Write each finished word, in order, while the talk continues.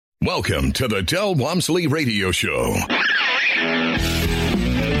Welcome to the Del Walmsley Radio Show.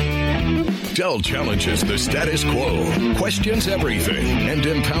 Del challenges the status quo, questions everything, and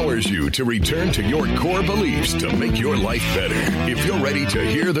empowers you to return to your core beliefs to make your life better. If you're ready to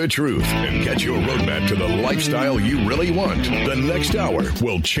hear the truth and get your roadmap to the lifestyle you really want, the next hour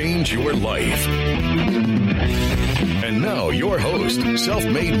will change your life. And now, your host,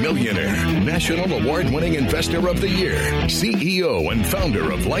 self-made millionaire, national award-winning investor of the year, CEO and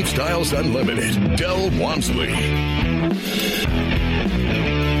founder of Lifestyles Unlimited, Del Walmsley.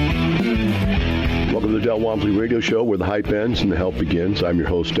 Welcome to the Del Walmsley Radio Show, where the hype ends and the help begins. I'm your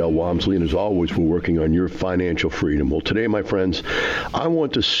host, Del Walmsley, and as always, we're working on your financial freedom. Well, today, my friends, I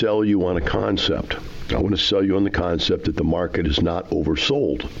want to sell you on a concept. I want to sell you on the concept that the market is not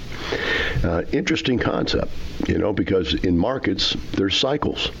oversold. Interesting concept, because in markets, there's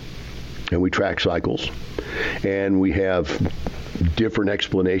cycles, and we track cycles, and we have different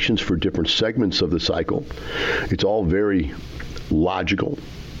explanations for different segments of the cycle. It's all very logical,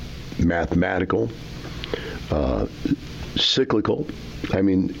 mathematical, cyclical. I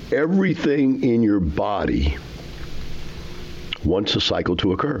mean, everything in your body wants a cycle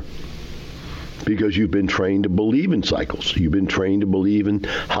to occur because you've been trained to believe in cycles. You've been trained to believe in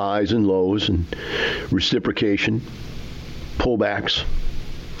highs and lows and reciprocation, pullbacks.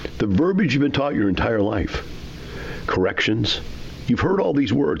 The verbiage you've been taught your entire life. Corrections. You've heard all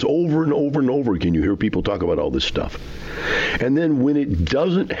these words over and over and over again. You hear people talk about all this stuff. And then when it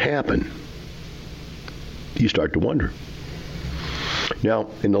doesn't happen, you start to wonder.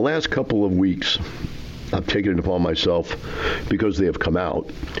 Now, in the last couple of weeks, I've taken it upon myself, because they have come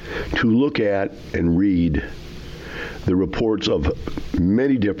out, to look at and read the reports of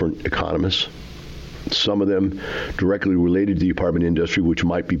many different economists, some of them directly related to the apartment industry, which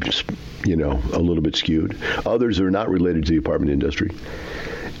might be, a little bit skewed. Others are not related to the apartment industry.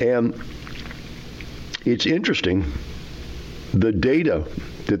 And it's interesting, the data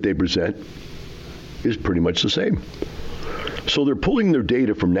that they present is pretty much the same. So they're pulling their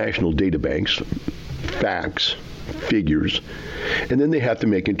data from national data banks, facts, figures, and then they have to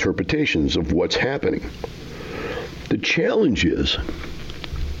make interpretations of what's happening. The challenge is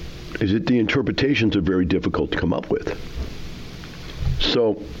that the interpretations are very difficult to come up with.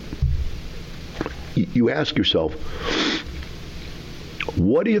 So you ask yourself,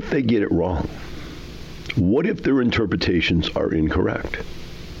 what if they get it wrong? What if their interpretations are incorrect?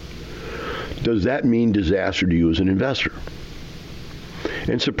 Does that mean disaster to you as an investor?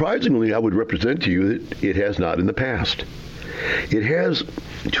 And surprisingly, I would represent to you that it has not in the past. It has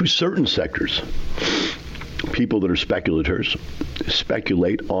to certain sectors. People that are speculators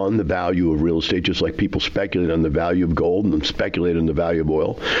speculate on the value of real estate, just like people speculate on the value of gold and speculate on the value of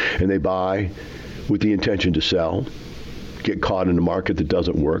oil. And they buy with the intention to sell, get caught in a market that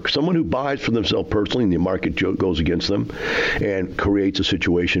doesn't work. Someone who buys for themselves personally and the market goes against them and creates a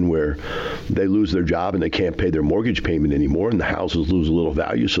situation where they lose their job and they can't pay their mortgage payment anymore, and the houses lose a little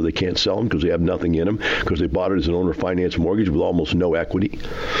value, so they can't sell them because they have nothing in them, because they bought it as an owner-financed mortgage with almost no equity.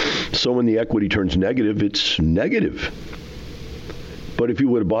 So when the equity turns negative, it's negative. But if you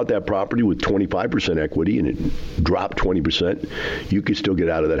would have bought that property with 25% equity and it dropped 20%, you could still get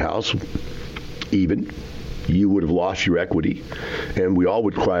out of that house even. You would have lost your equity, and we all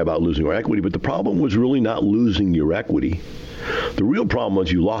would cry about losing our equity, but the problem was really not losing your equity. The real problem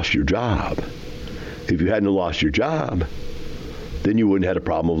was you lost your job. If you hadn't lost your job, then you wouldn't have had a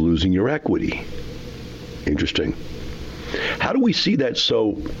problem of losing your equity. Interesting. How do we see that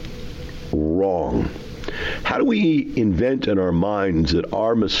so wrong? How do we invent in our minds that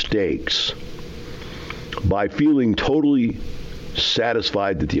our mistakes, by feeling totally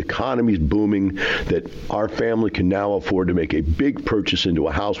satisfied that the economy is booming, that our family can now afford to make a big purchase into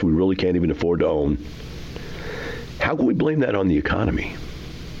a house we really can't even afford to own, how can we blame that on the economy?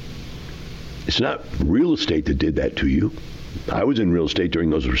 It's not real estate that did that to you. I was in real estate during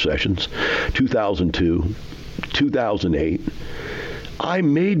those recessions, 2002, 2008. I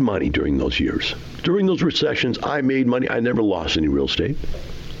made money during those years. During those recessions, I made money. I never lost any real estate.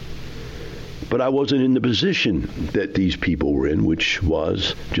 But I wasn't in the position that these people were in, which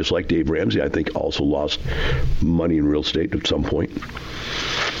was, just like Dave Ramsey, I think also lost money in real estate at some point,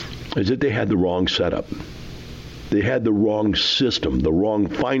 is that they had the wrong setup. They had the wrong system, the wrong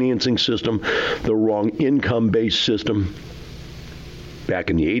financing system, the wrong income-based system. Back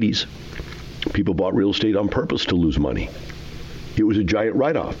in the 80s, people bought real estate on purpose to lose money. It was a giant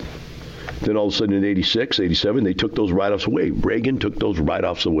write-off. Then all of a sudden in 86, 87, they took those write-offs away. Reagan took those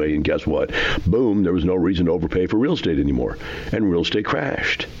write-offs away, and guess what? Boom, there was no reason to overpay for real estate anymore, and real estate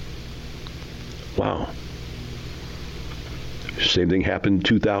crashed. Wow. Same thing happened in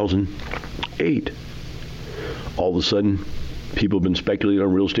 2008. All of a sudden, people have been speculating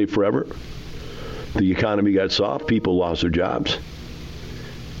on real estate forever. The economy got soft, people lost their jobs,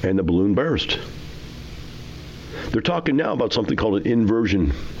 and the balloon burst. They're talking now about something called an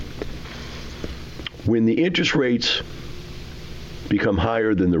inversion. When the interest rates become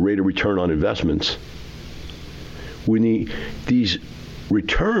higher than the rate of return on investments, when these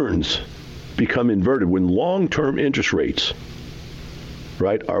returns become inverted, when long-term interest rates,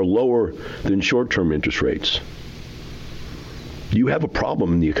 right, are lower than short-term interest rates, you have a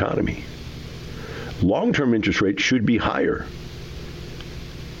problem in the economy. Long-term interest rates should be higher.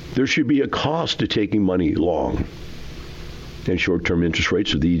 There should be a cost to taking money long. And short-term interest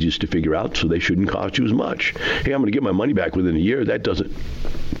rates are the easiest to figure out, so they shouldn't cost you as much. Hey, I'm going to get my money back within a year. That doesn't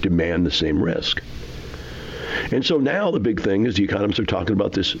demand the same risk. And so now the big thing is the economists are talking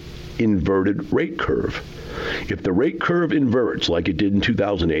about this inverted rate curve. If the rate curve inverts like it did in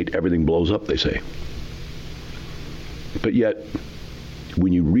 2008, everything blows up, they say. But yet,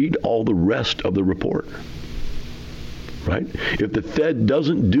 when you read all the rest of the report, right, if the Fed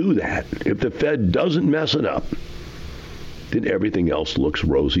doesn't do that, if the Fed doesn't mess it up, then everything else looks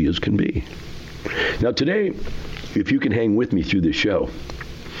rosy as can be. Now today, if you can hang with me through this show,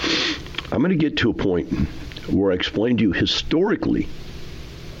 I'm going to get to a point where I explain to you historically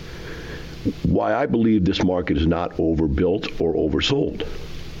why I believe this market is not overbuilt or oversold.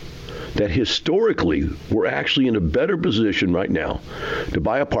 That historically, we're actually in a better position right now to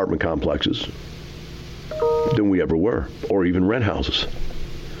buy apartment complexes than we ever were, or even rent houses.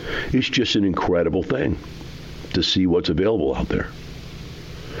 It's just an incredible thing to see what's available out there.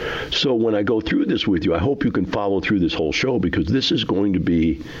 So when I go through this with you, I hope you can follow through this whole show, because this is going to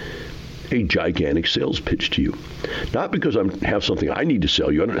be a gigantic sales pitch to you. Not because I have something I need to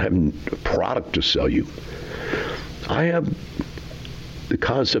sell you. I don't have a product to sell you. I have the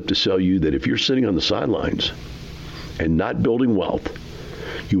concept to sell you that if you're sitting on the sidelines and not building wealth,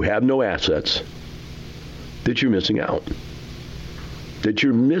 you have no assets, that you're missing out. That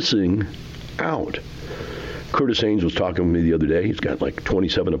you're missing out. Curtis Haynes was talking with me the other day. He's got like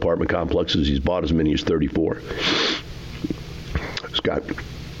 27 apartment complexes. He's bought as many as 34. He's got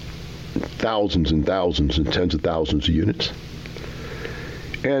thousands and thousands and tens of thousands of units.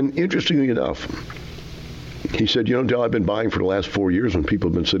 And interestingly enough, he said, you know, Dale, I've been buying for the last 4 years when people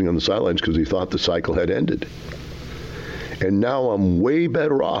have been sitting on the sidelines because they thought the cycle had ended. And now I'm way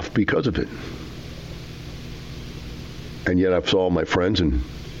better off because of it. And yet I saw my friends and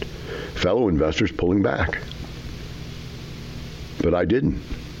fellow investors pulling back. But I didn't.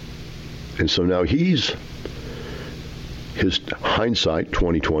 And so now his hindsight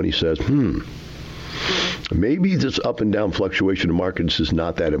 2020 says, maybe this up and down fluctuation of markets is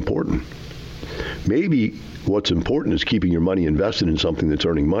not that important. Maybe what's important is keeping your money invested in something that's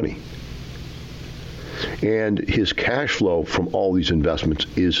earning money. And his cash flow from all these investments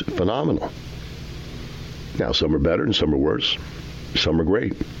is phenomenal. Now, some are better and some are worse. Some are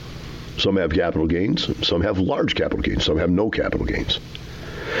great. Some have capital gains. Some have large capital gains. Some have no capital gains.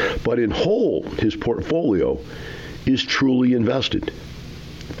 But in whole, his portfolio is truly invested,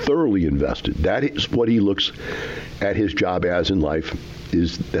 thoroughly invested. That is what he looks at his job as in life,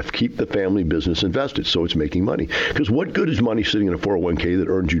 is to keep the family business invested so it's making money. Because what good is money sitting in a 401k that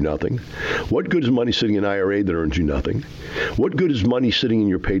earns you nothing? What good is money sitting in an IRA that earns you nothing? What good is money sitting in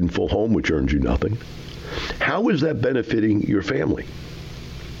your paid in full home which earns you nothing? How is that benefiting your family?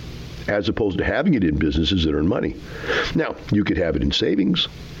 As opposed to having it in businesses that earn money. Now, you could have it in savings.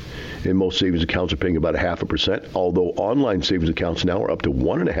 And most savings accounts are paying about 0.5%, although online savings accounts now are up to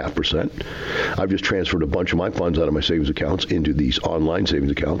 1.5%. I've just transferred a bunch of my funds out of my savings accounts into these online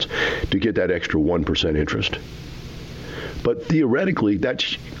savings accounts to get that extra 1% interest. But theoretically,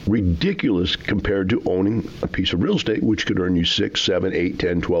 that's ridiculous compared to owning a piece of real estate, which could earn you 6, 7, 8,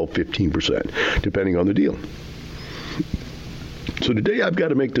 10, 12, 15%, depending on the deal. So today I've got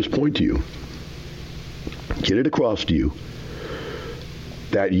to make this point to you, get it across to you,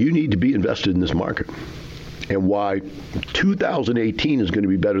 that you need to be invested in this market, and why 2018 is going to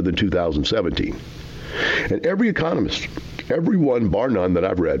be better than 2017. And every economist, everyone bar none that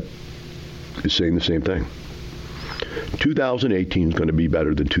I've read, is saying the same thing. 2018 is going to be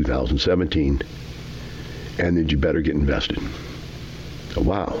better than 2017, and then you better get invested.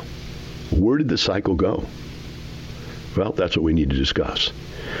 Wow. Where did the cycle go? Well, that's what we need to discuss,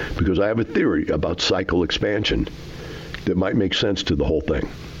 because I have a theory about cycle expansion that might make sense to the whole thing.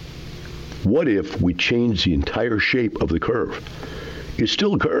 What if we change the entire shape of the curve? It's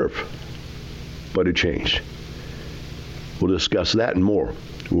still a curve, but it changed. We'll discuss that and more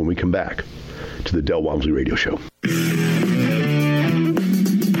when we come back to the Del Walmsley Radio Show.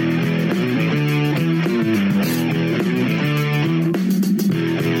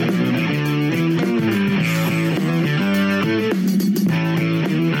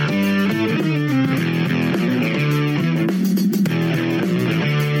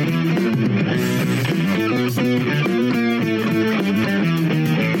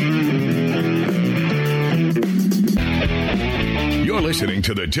 listening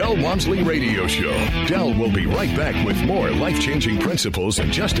to the Del Walmsley Radio Show. Del will be right back with more life-changing principles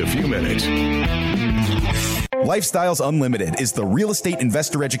in just a few minutes. Lifestyles Unlimited is the real estate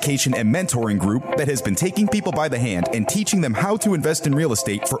investor education and mentoring group that has been taking people by the hand and teaching them how to invest in real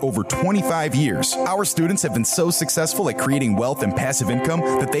estate for over 25 years. Our students have been so successful at creating wealth and passive income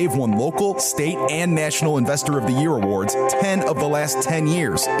that they've won local, state, and national Investor of the Year awards 10 of the last 10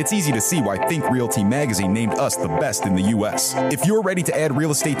 years. It's easy to see why Think Realty magazine named us the best in the U.S. If you're ready to add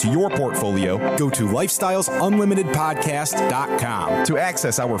real estate to your portfolio, go to lifestylesunlimitedpodcast.com to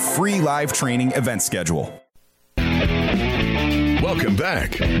access our free live training event schedule. Welcome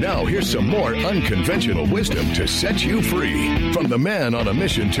back. Now here's some more unconventional wisdom to set you free from the man on a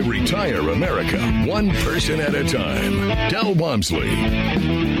mission to retire America, one person at a time, Del Walmsley.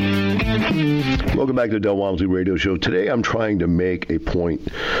 Welcome back to the Del Walmsley Radio Show. Today I'm trying to make a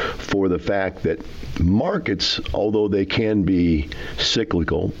point for the fact that markets, although they can be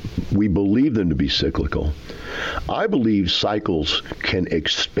cyclical, we believe them to be cyclical. I believe cycles can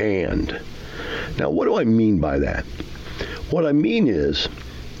expand. Now, what do I mean by that? What I mean is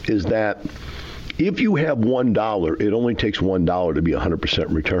that if you have $1, it only takes $1 to be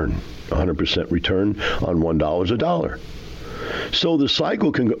 100% return. 100% return on $1 is $1. So the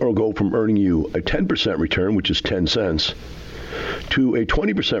cycle can go from earning you a 10% return, which is 10 cents, to a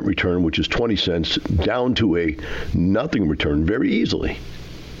 20% return, which is 20 cents, down to a nothing return very easily.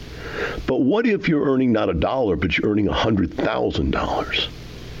 But what if you're earning not $1, but you're earning $100,000?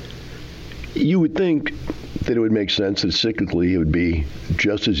 You would think that it would make sense that cyclically it would be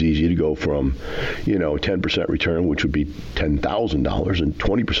just as easy to go from, 10% return, which would be $10,000, and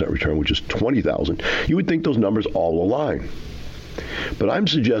 20% return, which is $20,000. You would think those numbers all align. But I'm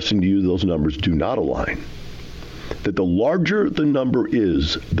suggesting to you those numbers do not align. That the larger the number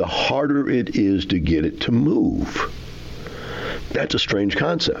is, the harder it is to get it to move. That's a strange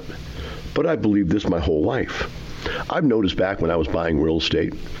concept. But I believed this my whole life. I've noticed back when I was buying real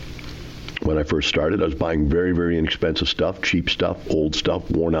estate, when I first started, I was buying very, very inexpensive stuff, cheap stuff, old stuff,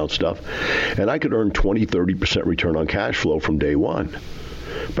 worn out stuff. And I could earn 20, 30% return on cash flow from day one.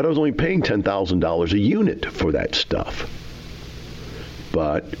 But I was only paying $10,000 a unit for that stuff.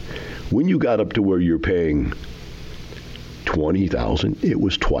 But when you got up to where you're paying $20,000, it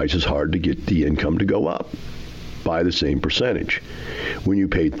was twice as hard to get the income to go up by the same percentage. When you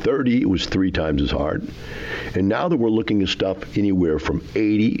paid $30,000, it was 3 times as hard. And now that we're looking at stuff anywhere from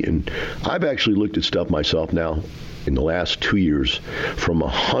 $80,000, and I've actually looked at stuff myself now in the last 2 years from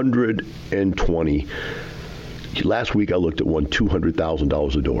 $120,000. Last week I looked at one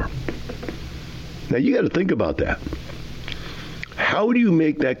 $200,000 a door. Now you got to think about that. How do you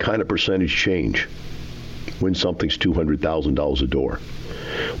make that kind of percentage change when something's $200,000 a door?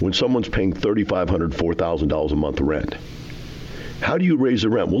 When someone's paying $3,500, $4,000 a month rent? How do you raise the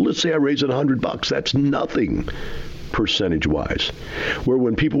rent? Well, let's say I raise it $100. That's nothing percentage-wise. Where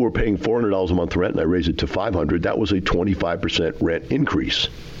when people were paying $400 a month rent and I raised it to $500, that was a 25% rent increase.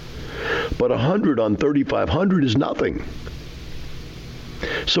 But $100 on $3,500 is nothing.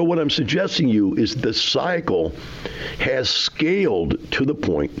 So what I'm suggesting to you is the cycle has scaled to the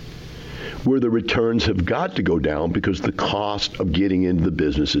point where the returns have got to go down because the cost of getting into the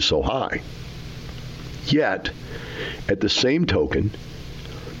business is so high. Yet, at the same token,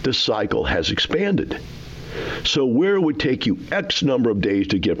 the cycle has expanded. So where it would take you X number of days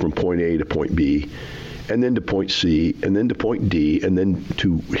to get from point A to point B, and then to point C, and then to point D, and then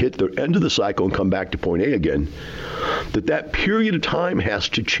to hit the end of the cycle and come back to point A again, that period of time has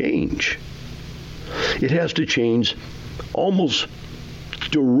to change. It has to change almost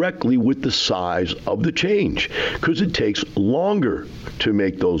directly with the size of the change, because it takes longer to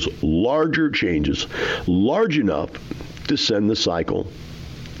make those larger changes large enough to send the cycle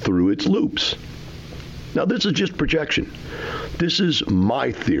through its loops. Now, this is just projection. This is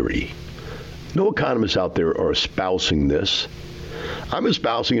my theory. No economists out there are espousing this. I'm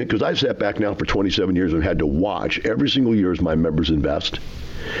espousing it because I've sat back now for 27 years and had to watch every single year as my members invest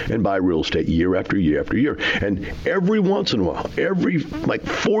and buy real estate year after year after year. And every once in a while, like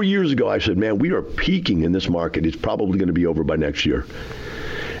 4 years ago, I said, man, we are peaking in this market. It's probably going to be over by next year.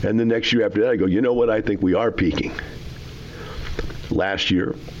 And the next year after that, I go, you know what? I think we are peaking. Last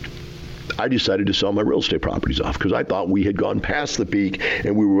year, I decided to sell my real estate properties off because I thought we had gone past the peak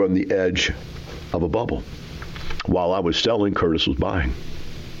and we were on the edge of a bubble. While I was selling, Curtis was buying.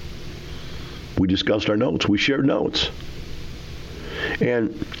 We discussed our notes. We shared notes.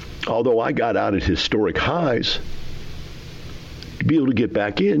 And although I got out at historic highs, to be able to get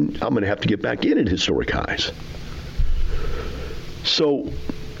back in, I'm going to have to get back in at historic highs. So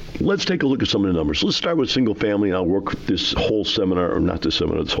let's take a look at some of the numbers. Let's start with single family, and I'll work this whole seminar, or not this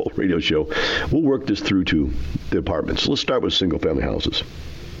seminar, this whole radio show. We'll work this through to the apartments. Let's start with single family houses.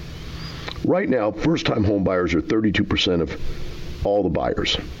 Right now, first-time home buyers are 32% of all the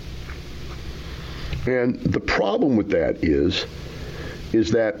buyers. And the problem with that is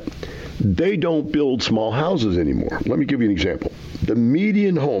that they don't build small houses anymore. Let me give you an example. The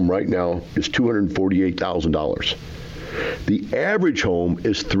median home right now is $248,000. The average home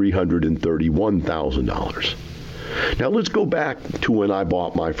is $331,000. Now let's go back to when I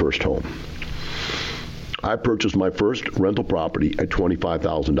bought my first home. I purchased my first rental property at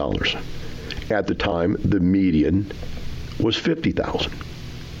 $25,000. At the time, the median was $50,000.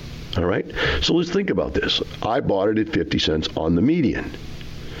 All right? So let's think about this. I bought it at 50 cents on the median.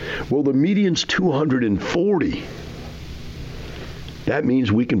 Well, the median's 240. That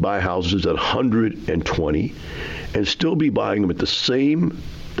means we can buy houses at 120 and still be buying them at the same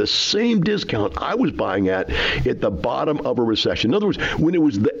discount I was buying at the bottom of a recession. In other words, when it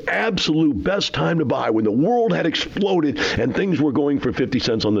was the absolute best time to buy, when the world had exploded and things were going for 50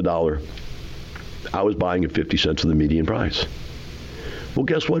 cents on the dollar, I was buying at 50 cents of the median price. Well,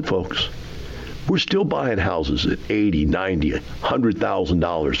 guess what, folks? We're still buying houses at $80, $90, $100,000,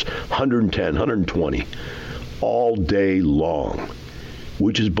 $110, $120 all day long,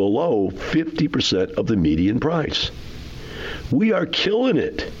 which is below 50% of the median price. We are killing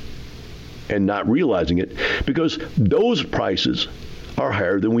it and not realizing it because those prices are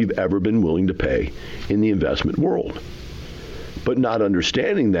higher than we've ever been willing to pay in the investment world. But not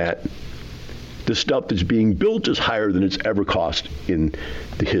understanding that the stuff that's being built is higher than it's ever cost in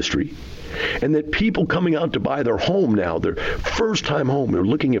the history. And that people coming out to buy their home now, their first-time home, they're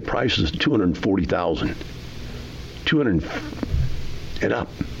looking at prices of $240,000, $200 and up.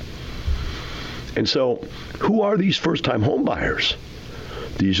 And so, who are these first-time home buyers?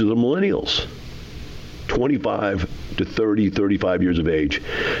 These are the millennials, 25 to 30, 35 years of age,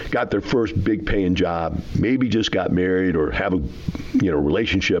 got their first big-paying job, maybe just got married or have a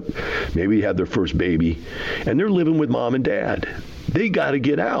relationship, maybe had their first baby, and they're living with mom and dad. They got to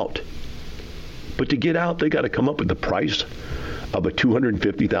get out. But to get out, they got to come up with the price of a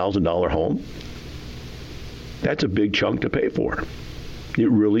 $250,000 home. That's a big chunk to pay for.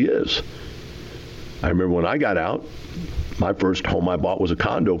 It really is. I remember when I got out, my first home I bought was a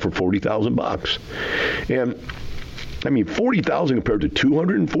condo for $40,000. And I mean, $40,000 compared to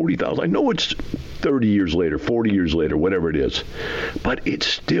 $240,000. I know it's 30 years later, 40 years later, whatever it is, but it's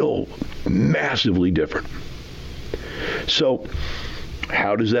still massively different. So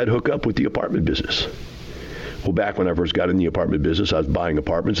how does that hook up with the apartment business? Well, back when I first got in the apartment business, I was buying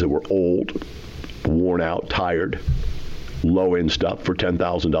apartments that were old, worn out, tired, low-end stuff for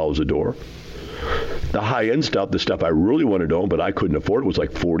 $10,000 a door. The high-end stuff, the stuff I really wanted to own but I couldn't afford, was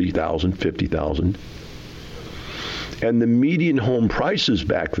like $40,000, $50,000. And the median home prices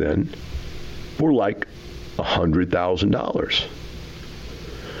back then were like $100,000.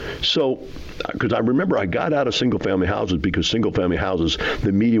 So, because I remember I got out of single-family houses because single-family houses,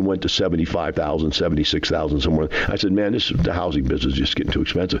 the median went to $75,000, $76,000 somewhere. I said, man, the housing business is just getting too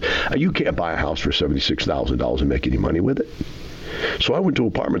expensive. You can't buy a house for $76,000 and make any money with it. So I went to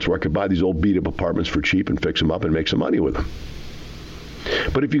apartments where I could buy these old beat-up apartments for cheap and fix them up and make some money with them.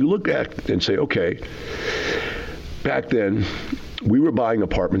 But if you look at and say, okay, back then, we were buying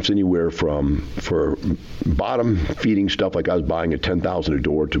apartments anywhere from, for bottom-feeding stuff like I was buying at $10,000 a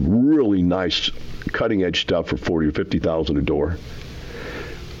door, to really nice cutting-edge stuff for $40,000 or $50,000 a door.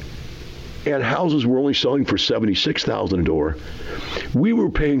 And houses were only selling for $76,000 a door. We were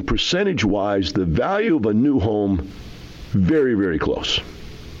paying percentage-wise the value of a new home very, very close.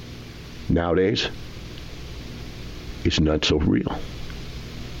 Nowadays, it's not so real.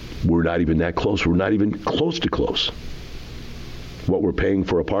 We're not even that close. We're not even close to close. What we're paying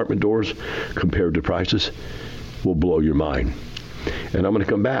for apartment doors compared to prices will blow your mind. And I'm going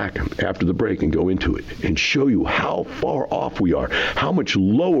to come back after the break and go into it and show you how far off we are, how much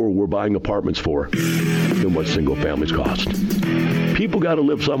lower we're buying apartments for than what single families cost. People got to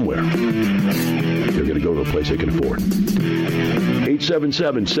live somewhere. They're going to go to a place they can afford.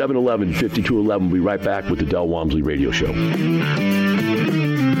 877-711-5211. We'll be right back with the Del Walmsley Radio Show.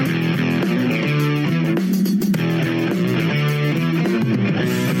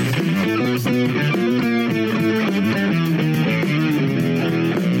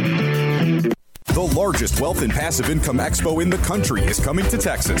 largest wealth and passive income expo in the country is coming to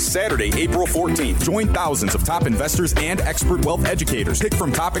Texas Saturday, April 14th. Join thousands of top investors and expert wealth educators. Pick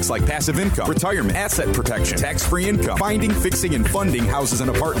from topics like passive income, retirement, asset protection, tax-free income, finding, fixing, and funding houses and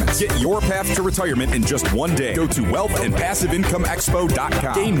apartments. Get your path to retirement in just one day. Go to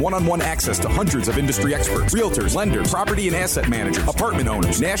wealthandpassiveincomeexpo.com. Gain one-on-one access to hundreds of industry experts, realtors, lenders, property and asset managers, apartment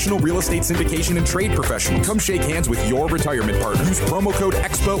owners, national real estate syndication and trade professionals. Come shake hands with your retirement partner. Use promo code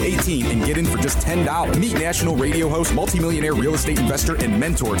EXPO18 and get in for just $10. Meet national radio host, multimillionaire real estate investor, and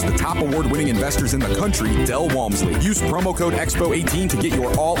mentor to the top award-winning investors in the country, Del Walmsley. Use promo code EXPO18 to get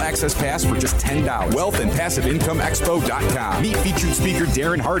your all-access pass for just $10. Wealthandpassiveincomeexpo.com. Meet featured speaker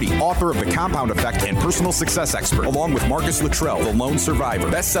Darren Hardy, author of The Compound Effect and personal success expert, along with Marcus Luttrell, the lone survivor,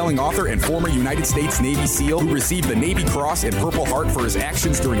 best-selling author and former United States Navy SEAL who received the Navy Cross and Purple Heart for his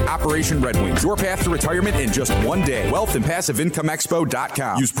actions during Operation Red Wings. Your path to retirement in just one day.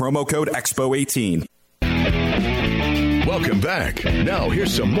 Wealthandpassiveincomeexpo.com. Use promo code EXPO18. Welcome back. Now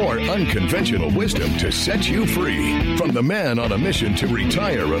here's some more unconventional wisdom to set you free from the man on a mission to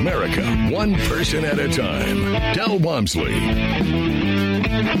retire America, one person at a time, Del Walmsley.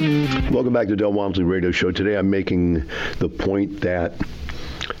 Welcome back to Del Walmsley Radio Show. Today I'm making the point that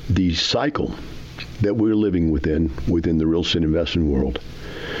the cycle that we're living within the real estate investing world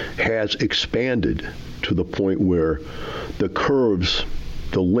has expanded to the point where the curves,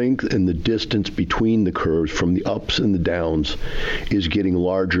 the length and the distance between the curves from the ups and the downs is getting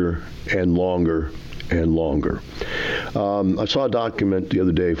larger and longer and longer. I saw a document the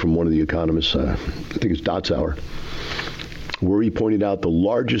other day from one of the economists, I think it's Dotzauer, where he pointed out the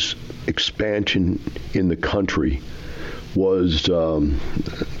largest expansion in the country was, I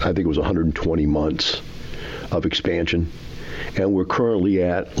think it was 120 months of expansion. And we're currently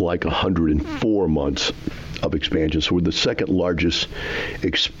at like 104 months of expansion. So we're the second largest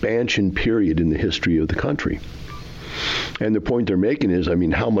expansion period in the history of the country. And the point they're making is, I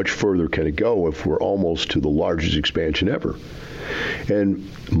mean, how much further can it go if we're almost to the largest expansion ever? And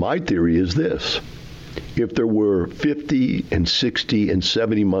my theory is this. If there were 50 and 60 and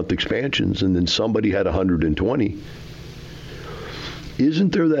 70 month expansions and then somebody had 120,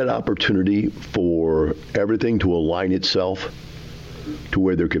 isn't there that opportunity for everything to align itself to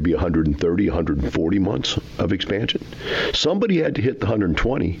where there could be 130, 140 months of expansion? Somebody had to hit the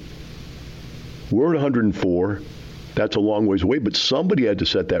 120. We're at 104. That's a long ways away, but somebody had to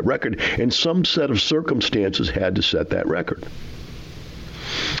set that record, and some set of circumstances had to set that record.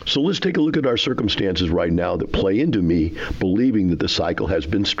 So let's take a look at our circumstances right now that play into me believing that the cycle has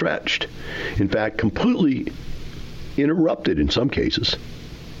been stretched. In fact, completely interrupted in some cases.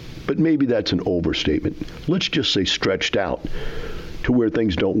 But maybe that's an overstatement. Let's just say stretched out to where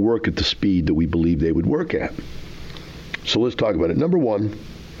things don't work at the speed that we believe they would work at. So let's talk about it. Number one,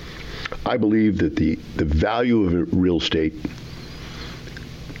 I believe that the value of real estate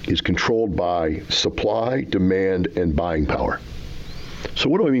is controlled by supply, demand, and buying power. So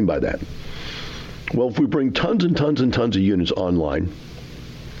what do I mean by that? Well, if we bring tons and tons and tons of units online,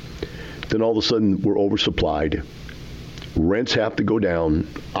 then all of a sudden we're oversupplied. Rents have to go down,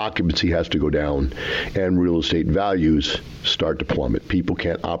 occupancy has to go down, and real estate values start to plummet. People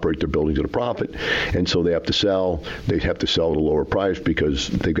can't operate their buildings at a profit, and so they have to sell. They have to sell at a lower price because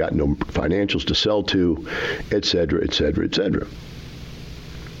they've got no financials to sell to, et cetera, et cetera, et cetera.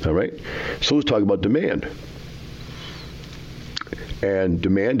 All right? So let's talk about demand. And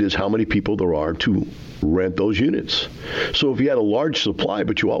demand is how many people there are to rent those units. So if you had a large supply,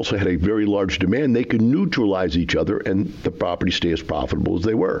 but you also had a very large demand, they could neutralize each other and the property stay as profitable as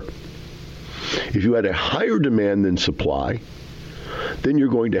they were. If you had a higher demand than supply, then you're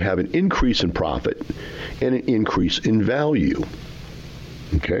going to have an increase in profit and an increase in value.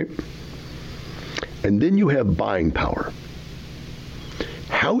 Okay? And then you have buying power.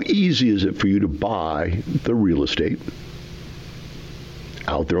 How easy is it for you to buy the real estate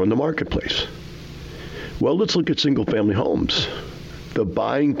out there on the marketplace? Well, let's look at single-family homes. The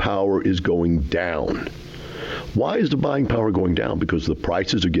buying power is going down. Why is the buying power going down? Because the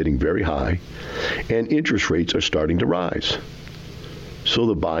prices are getting very high and interest rates are starting to rise. So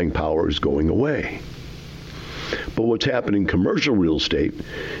the buying power is going away. But what's happening in commercial real estate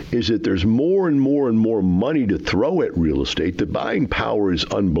is that there's more and more and more money to throw at real estate. The buying power is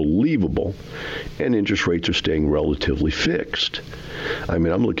unbelievable, and interest rates are staying relatively fixed. I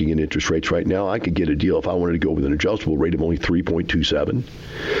mean, I'm looking at interest rates right now. I could get a deal if I wanted to go with an adjustable rate of only 3.27.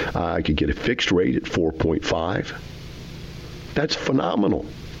 I could get a fixed rate at 4.5. That's phenomenal.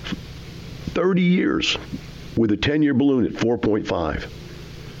 30 years with a 10-year balloon at 4.5.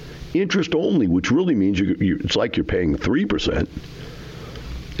 Interest only, which really means it's like you're paying 3%,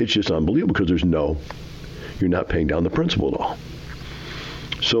 It's just unbelievable because you're not paying down the principal at all.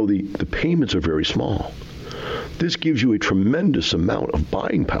 So the payments are very small. This gives you a tremendous amount of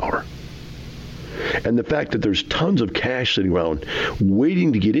buying power. And the fact that there's tons of cash sitting around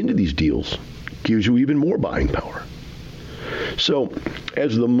waiting to get into these deals gives you even more buying power. So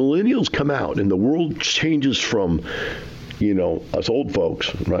as the millennials come out and the world changes from, us old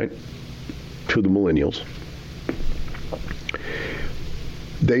folks, right, to the millennials,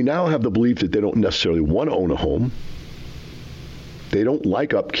 they now have the belief that they don't necessarily want to own a home. They don't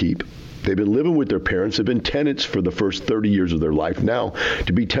like upkeep. They've been living with their parents. They've been tenants for the first 30 years of their life. Now,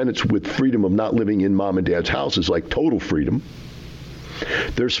 to be tenants with freedom of not living in mom and dad's house is like total freedom.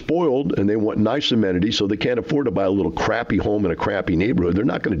 They're spoiled and they want nice amenities, so they can't afford to buy a little crappy home in a crappy neighborhood. They're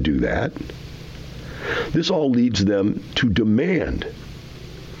not going to do that. This all leads them to demand.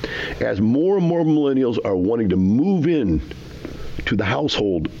 As more and more millennials are wanting to move in to the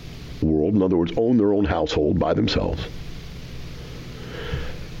household world, in other words, own their own household by themselves,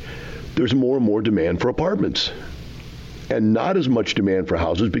 there's more and more demand for apartments and not as much demand for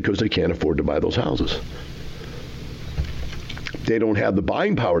houses because they can't afford to buy those houses. They don't have the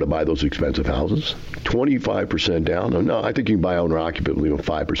buying power to buy those expensive houses. 25% down. No, I think you can buy owner occupant with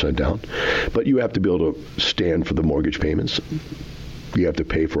 5% down. But you have to be able to stand for the mortgage payments. You have to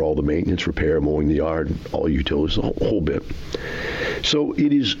pay for all the maintenance, repair, mowing the yard, all utilities, the whole bit. So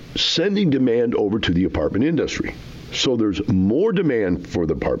it is sending demand over to the apartment industry. So there's more demand for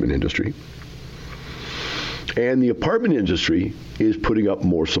the apartment industry. And the apartment industry is putting up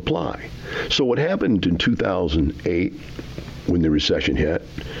more supply. So what happened in 2008 when the recession hit,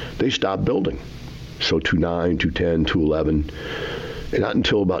 they stopped building. So 2009, 2010, 2011, and not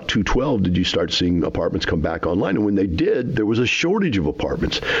until about 2012 did you start seeing apartments come back online. And when they did, there was a shortage of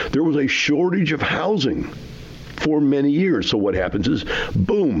apartments. There was a shortage of housing for many years. So what happens is,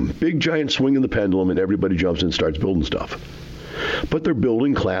 boom, big giant swing in the pendulum and everybody jumps in and starts building stuff. But they're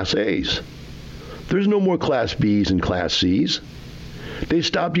building Class A's. There's no more Class B's and Class C's. They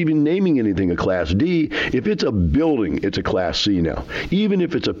stopped even naming anything a Class D. If it's a building, it's a Class C now. Even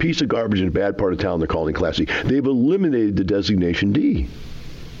if it's a piece of garbage in a bad part of town, they're calling it Class C. They've eliminated the designation D.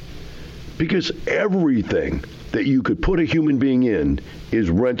 Because everything that you could put a human being in is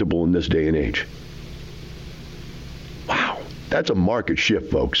rentable in this day and age. Wow, that's a market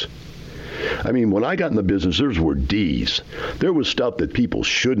shift, folks. I mean, when I got in the business, those were D's. There was stuff that people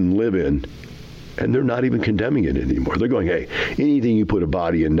shouldn't live in, and they're not even condemning it anymore. They're going, hey, anything you put a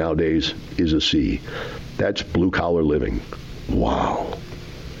body in nowadays is a C. That's blue-collar living. Wow.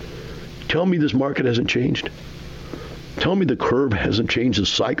 Tell me this market hasn't changed. Tell me the curve hasn't changed, the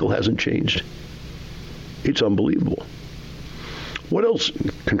cycle hasn't changed. It's unbelievable. What else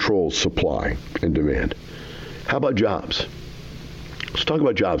controls supply and demand? How about jobs? Let's talk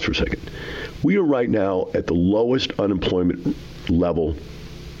about jobs for a second. We are right now at the lowest unemployment level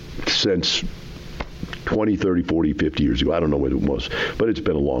since 20, 30, 40, 50 years ago. I don't know what it was, but it's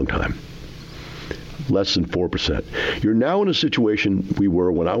been a long time. Less than 4%. You're now in a situation we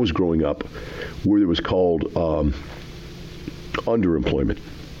were when I was growing up where it was called underemployment.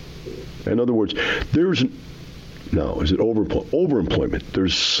 In other words, is it overemployment?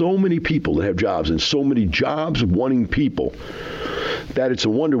 There's so many people that have jobs and so many jobs wanting people that it's a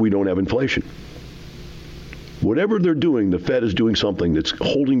wonder we don't have inflation. Whatever they're doing, the Fed is doing something that's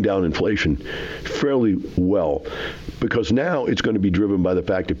holding down inflation fairly well, because now it's going to be driven by the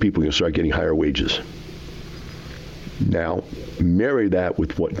fact that people are going to start getting higher wages. Now, marry that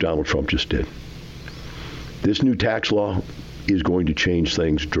with what Donald Trump just did. This new tax law is going to change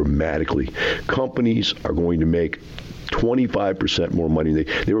things dramatically. Companies are going to make 25% more money.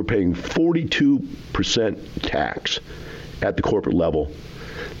 They were paying 42% tax at the corporate level.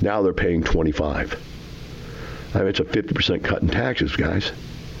 Now they're paying 25%. I mean, it's a 50% cut in taxes, guys.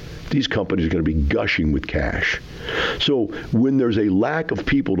 These companies are going to be gushing with cash. So when there's a lack of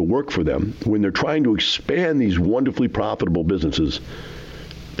people to work for them, when they're trying to expand these wonderfully profitable businesses,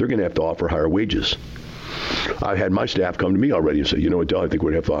 they're going to have to offer higher wages. I've had my staff come to me already and say, you know what, Del, I think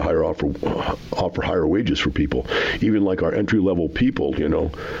we're going to have to offer higher wages for people. Even like our entry-level people,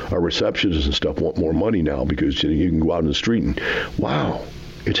 our receptionists and stuff want more money now because you can go out in the street and, wow,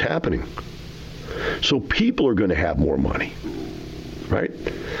 it's happening. So people are going to have more money, right?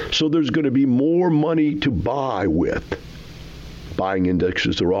 So there's going to be more money to buy with. Buying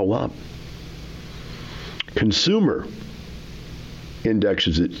indexes are all up. Consumer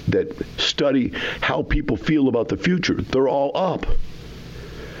indexes that study how people feel about the future, they're all up.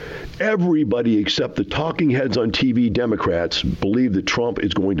 Everybody except the talking heads on TV, Democrats, believe that Trump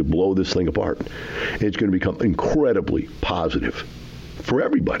is going to blow this thing apart. It's going to become incredibly positive for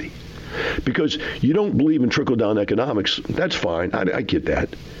everybody. Because you don't believe in trickle-down economics, that's fine. I get that.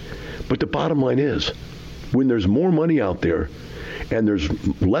 But the bottom line is, when there's more money out there and there's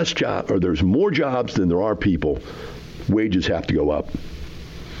less job, or there's more jobs than there are people, wages have to go up.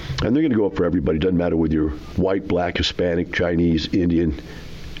 And they're going to go up for everybody. Doesn't matter whether you're white, black, Hispanic, Chinese, Indian.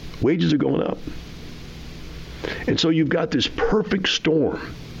 Wages are going up. And so you've got this perfect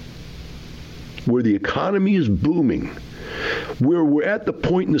storm where the economy is booming, where we're at the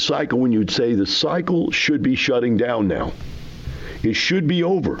point in the cycle when you'd say the cycle should be shutting down now. It should be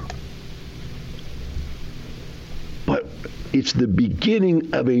over. But it's the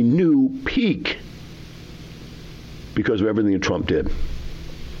beginning of a new peak because of everything that Trump did.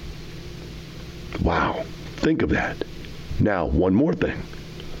 Wow. Think of that. Now, one more thing.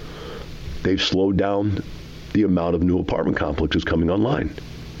 They've slowed down the amount of new apartment complexes coming online.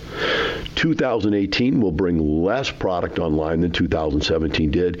 2018 will bring less product online than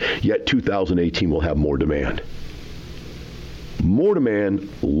 2017 did, yet 2018 will have more demand. More demand,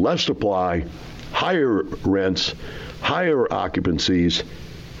 less supply, higher rents, higher occupancies.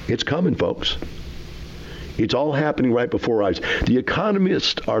 It's coming, folks. It's all happening right before our eyes. The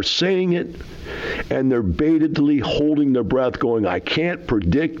economists are saying it, and they're baitedly holding their breath going, I can't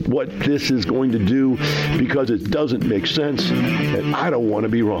predict what this is going to do because it doesn't make sense, and I don't want to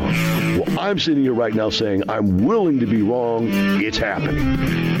be wrong. Well, I'm sitting here right now saying I'm willing to be wrong. It's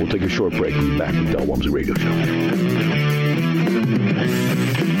happening. We'll take a short break. We'll be back with Del Walmsley Radio Show.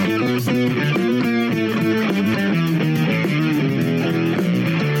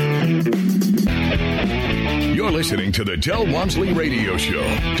 You're listening to the Del Walmsley Radio Show.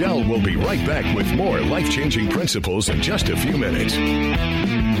 Del will be right back with more life-changing principles in just a few minutes.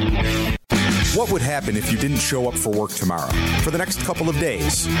 What would happen if you didn't show up for work tomorrow? For the next couple of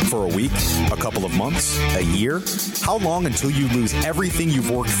days? For a week? A couple of months? A year? How long until you lose everything you've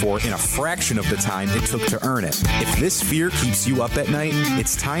worked for in a fraction of the time it took to earn it? If this fear keeps you up at night,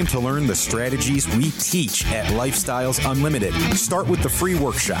 it's time to learn the strategies we teach at Lifestyles Unlimited. Start with the free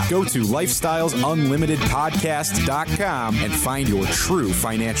workshop. Go to lifestylesunlimitedpodcast.com and find your true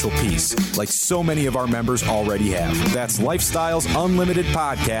financial peace, like so many of our members already have. That's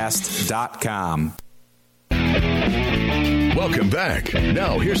lifestylesunlimitedpodcast.com. Welcome back.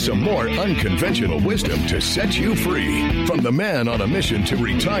 Now here's some more unconventional wisdom to set you free from the man on a mission to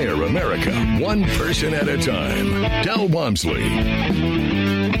retire America, one person at a time, Del Walmsley.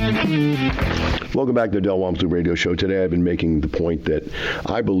 Welcome back to the Del Walmsley Radio Show. Today I've been making the point that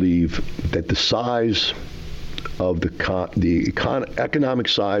I believe that the size of the economic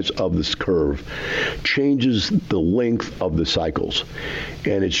size of this curve changes the length of the cycles.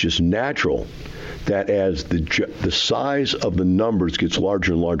 And it's just natural that as the size of the numbers gets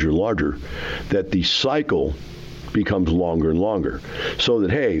larger and larger and larger, that the cycle becomes longer and longer. So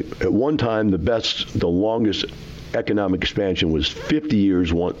that, hey, at one time, the longest economic expansion was 50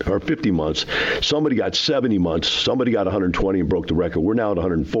 years or 50 months. Somebody got 70 months. Somebody got 120 and broke the record. We're now at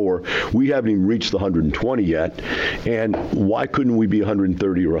 104. We haven't even reached the 120 yet. And why couldn't we be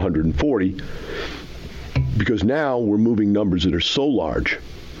 130 or 140? Because now we're moving numbers that are so large.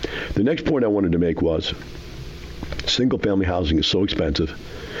 The next point I wanted to make was single-family housing is so expensive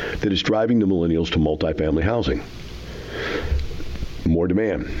that it's driving the millennials to multifamily housing. More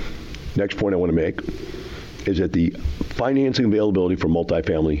demand. Next point I want to make is that the financing availability for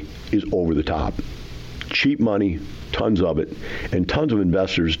multifamily is over the top. Cheap money, tons of it, and tons of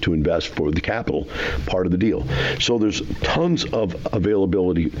investors to invest for the capital part of the deal. So there's tons of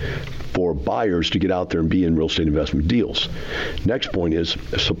availability for buyers to get out there and be in real estate investment deals. Next point is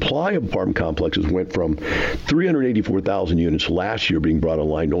supply of apartment complexes went from 384,000 units last year being brought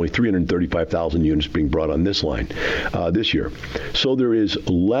online to only 335,000 units being brought on this line this year. So there is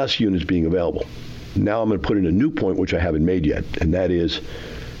less units being available. Now I'm going to put in a new point, which I haven't made yet, and that is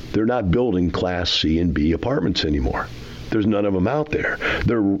they're not building Class C and B apartments anymore. There's none of them out there.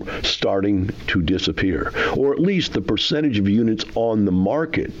 They're starting to disappear, or at least the percentage of units on the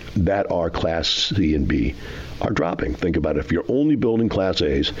market that are Class C and B are dropping. Think about it. If you're only building Class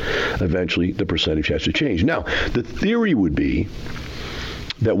A's, eventually the percentage has to change. Now, the theory would be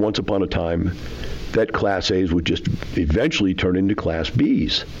that once upon a time, that Class A's would just eventually turn into Class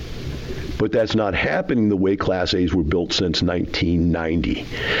B's. But that's not happening the way Class A's were built since 1990.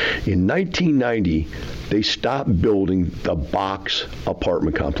 In 1990, they stopped building the box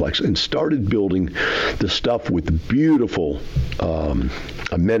apartment complex and started building the stuff with beautiful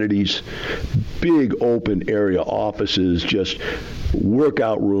amenities, big open area offices, just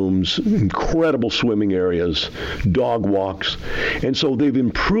workout rooms, incredible swimming areas, dog walks. And so they've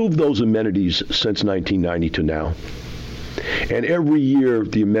improved those amenities since 1990 to now. And every year,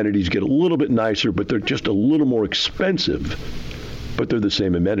 the amenities get a little bit nicer, but they're just a little more expensive. But they're the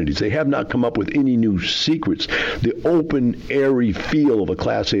same amenities. They have not come up with any new secrets. The open, airy feel of a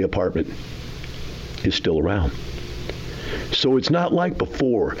Class A apartment is still around. So it's not like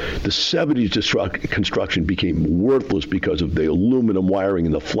before. The 70s construction became worthless because of the aluminum wiring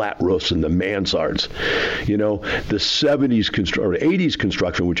and the flat roofs and the mansards. You know, the 80s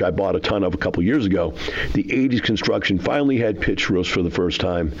construction, which I bought a ton of a couple years ago, the 80s construction finally had pitched roofs for the first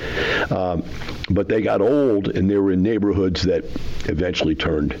time. But they got old, and they were in neighborhoods that eventually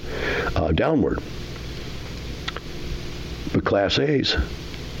turned downward. But Class A's,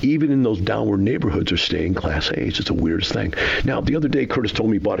 even in those downward neighborhoods, are staying Class A's. It's the weirdest thing. Now, the other day, Curtis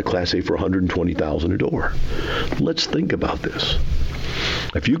told me he bought a Class A for $120,000 a door. Let's think about this.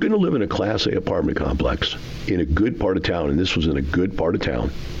 If you're going to live in a Class A apartment complex in a good part of town, and this was in a good part of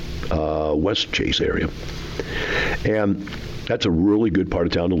town, West Chase area, and that's a really good part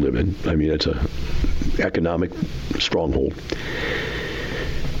of town to live in. I mean, it's a economic stronghold.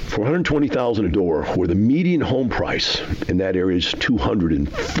 For $120,000 a door, where the median home price in that area is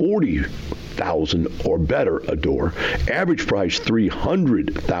 $240,000 or better a door, average price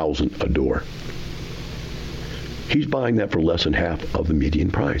 $300,000 a door. He's buying that for less than half of the median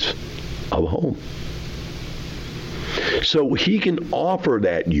price of a home. So he can offer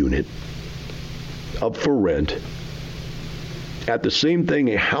that unit up for rent at the same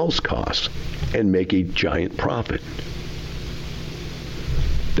thing a house costs and make a giant profit.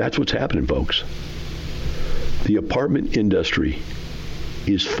 That's what's happening, folks. The apartment industry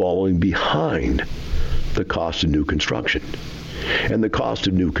is falling behind the cost of new construction. And the cost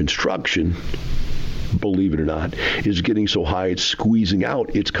of new construction, believe it or not, is getting so high it's squeezing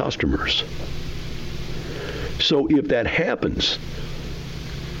out its customers. So if that happens,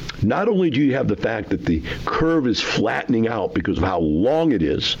 not only do you have the fact that the curve is flattening out because of how long it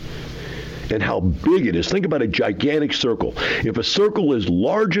is, and how big it is. Think about a gigantic circle. If a circle is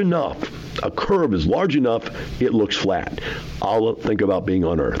large enough, a curve is large enough, it looks flat. I'll think about being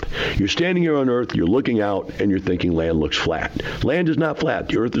on Earth. You're standing here on Earth, you're looking out, and you're thinking land looks flat. Land is not flat.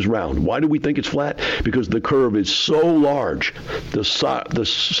 The Earth is round. Why do we think it's flat? Because the curve is so large. The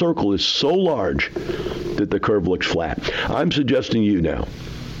circle is so large that the curve looks flat. I'm suggesting to you now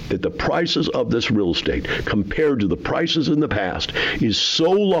that the prices of this real estate compared to the prices in the past is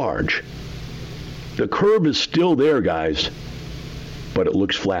so large. The curve is still there, guys, but it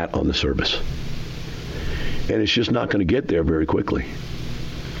looks flat on the surface. And it's just not going to get there very quickly.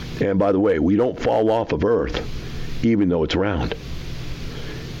 And by the way, we don't fall off of Earth, even though it's round.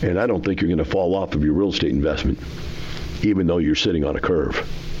 And I don't think you're going to fall off of your real estate investment, even though you're sitting on a curve.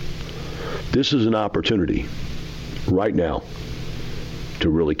 This is an opportunity right now to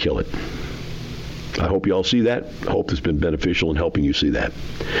really kill it. I hope you all see that. I hope it's been beneficial in helping you see that.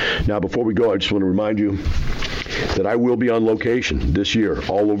 Now, before we go, I just want to remind you that I will be on location this year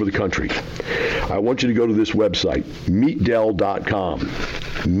all over the country. I want you to go to this website, meetdell.com.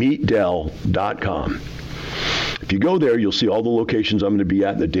 Meetdell.com. If you go there, you'll see all the locations I'm going to be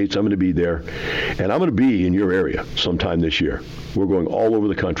at and the dates I'm going to be there. And I'm going to be in your area sometime this year. We're going all over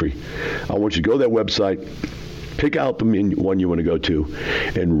the country. I want you to go to that website, pick out the one you want to go to,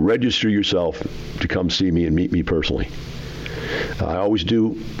 and register yourself to come see me and meet me personally. I always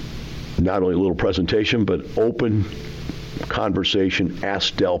do not only a little presentation, but open conversation,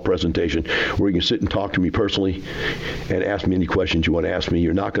 Ask Dell presentation, where you can sit and talk to me personally and ask me any questions you want to ask me.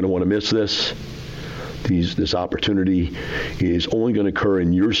 You're not going to want to miss this. This opportunity is only going to occur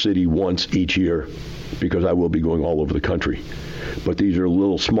in your city once each year, because I will be going all over the country. But these are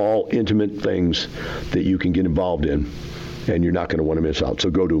little, small, intimate things that you can get involved in, and you're not going to want to miss out. So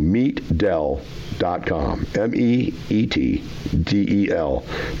go to meetdell.com,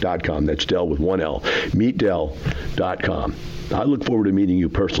 meetdel.com. That's Dell with one L, meetdell.com. I look forward to meeting you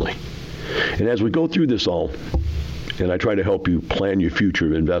personally. And as we go through this all, and I try to help you plan your future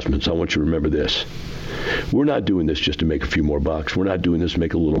of investments, I want you to remember this. We're not doing this just to make a few more bucks. We're not doing this to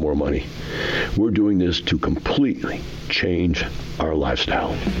make a little more money. We're doing this to completely change our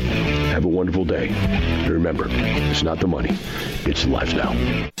lifestyle. Have a wonderful day. And remember, it's not the money, it's the lifestyle.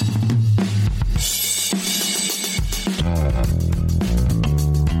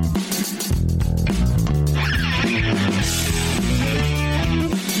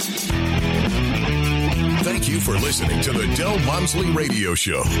 Thank you for listening listening to the Del Walmsley Radio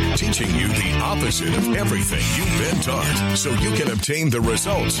Show, teaching you the opposite of everything you've been taught so you can obtain the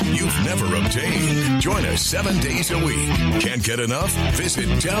results you've never obtained. Join us 7 days a week. Can't get enough? Visit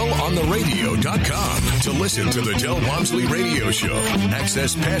DelOnTheRadio.com to listen to the Del Walmsley Radio Show,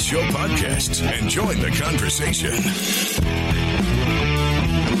 access past show podcasts, and join the conversation.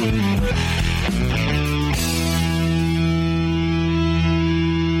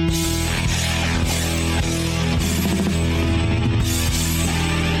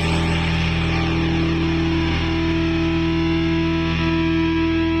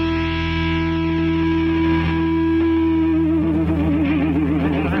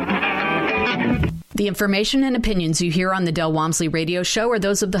 The information and opinions you hear on the Del Walmsley Radio Show are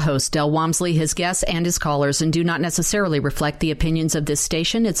those of the host, Del Walmsley, his guests, and his callers, and do not necessarily reflect the opinions of this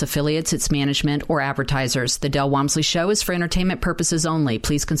station, its affiliates, its management, or advertisers. The Del Walmsley Show is for entertainment purposes only.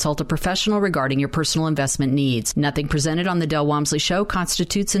 Please consult a professional regarding your personal investment needs. Nothing presented on the Del Walmsley Show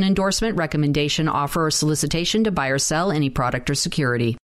constitutes an endorsement, recommendation, offer, or solicitation to buy or sell any product or security.